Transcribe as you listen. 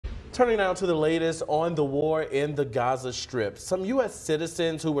Turning now to the latest on the war in the Gaza Strip. Some U.S.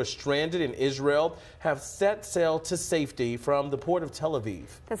 citizens who were stranded in Israel have set sail to safety from the port of Tel Aviv.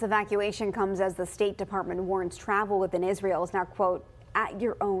 This evacuation comes as the State Department warns travel within Israel is now, quote, at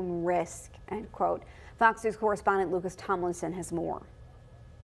your own risk, end quote. Fox News correspondent Lucas Tomlinson has more.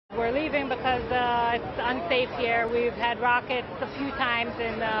 We're leaving because it's unsafe here. We've had rockets a few times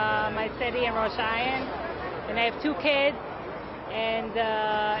in my city in Rosh Hashanah, and I have 2 kids. And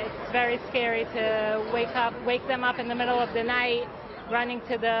it's very scary to wake them up in the middle of the night, running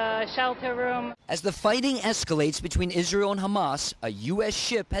to the shelter room. As the fighting escalates between Israel and Hamas, a U.S.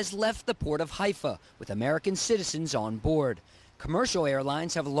 ship has left the port of Haifa with American citizens on board. Commercial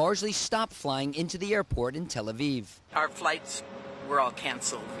airlines have largely stopped flying into the airport in Tel Aviv. Our flights were all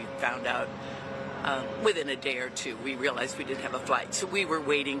canceled. We found out within a day or two. We realized we didn't have a flight, so we were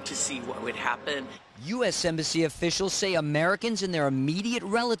waiting to see what would happen. U.S. Embassy officials say Americans and their immediate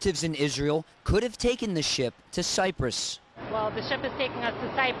relatives in Israel could have taken the ship to Cyprus. Well, the ship is taking us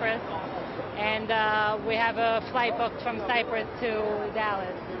to Cyprus, and we have a flight booked from Cyprus to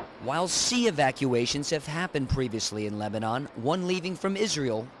Dallas. While sea evacuations have happened previously in Lebanon, one leaving from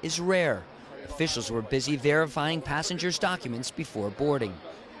Israel is rare. Officials were busy verifying passengers' documents before boarding.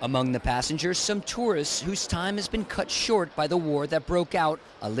 Among the passengers, some tourists whose time has been cut short by the war that broke out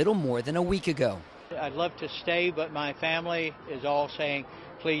a little more than a week ago. I'd love to stay, but my family is all saying,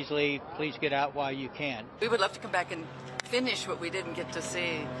 please leave, please get out while you can. We would love to come back and finish what we didn't get to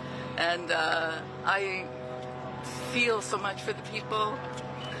see. And I feel so much for the people.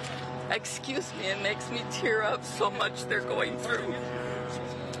 Excuse me, it makes me tear up so much they're going through.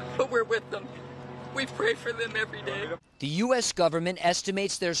 But we're with them. We pray for them every day. The U.S. government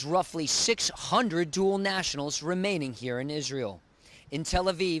estimates there's roughly 600 dual nationals remaining here in Israel. In Tel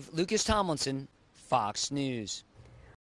Aviv, Lucas Tomlinson, Fox News.